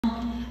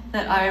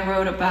that I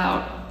wrote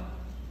about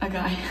a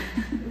guy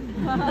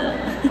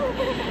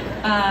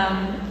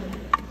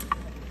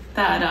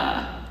that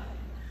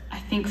I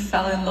think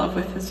fell in love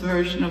with this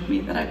version of me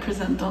that I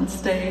present on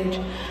stage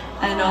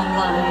and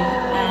online,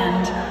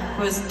 and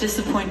was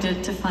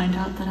disappointed to find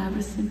out that I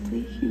was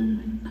simply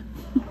human.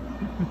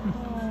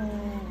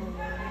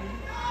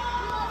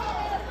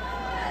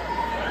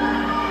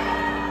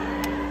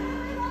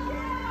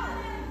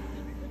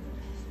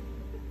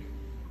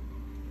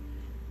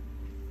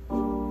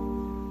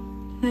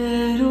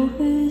 It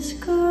always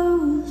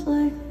goes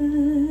like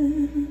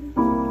this.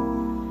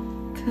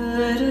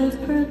 Could have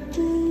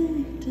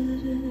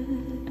predicted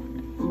it.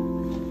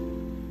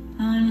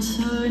 I'm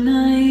so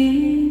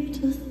naive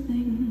to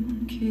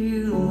think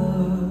you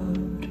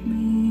loved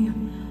me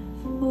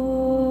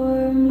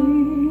for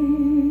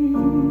me.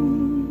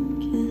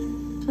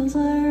 Kissed as I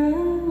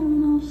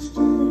ran off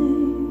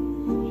stage.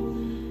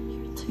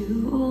 You're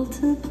too old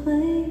to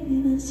play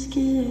this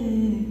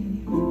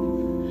game.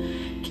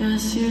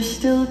 Guess you're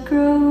still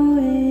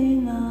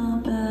growing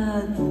up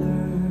at 30.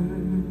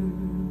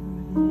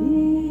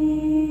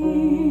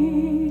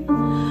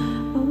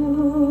 Oh,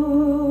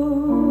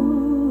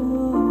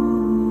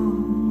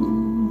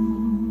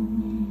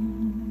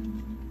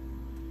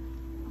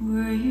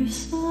 were you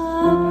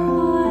sorry?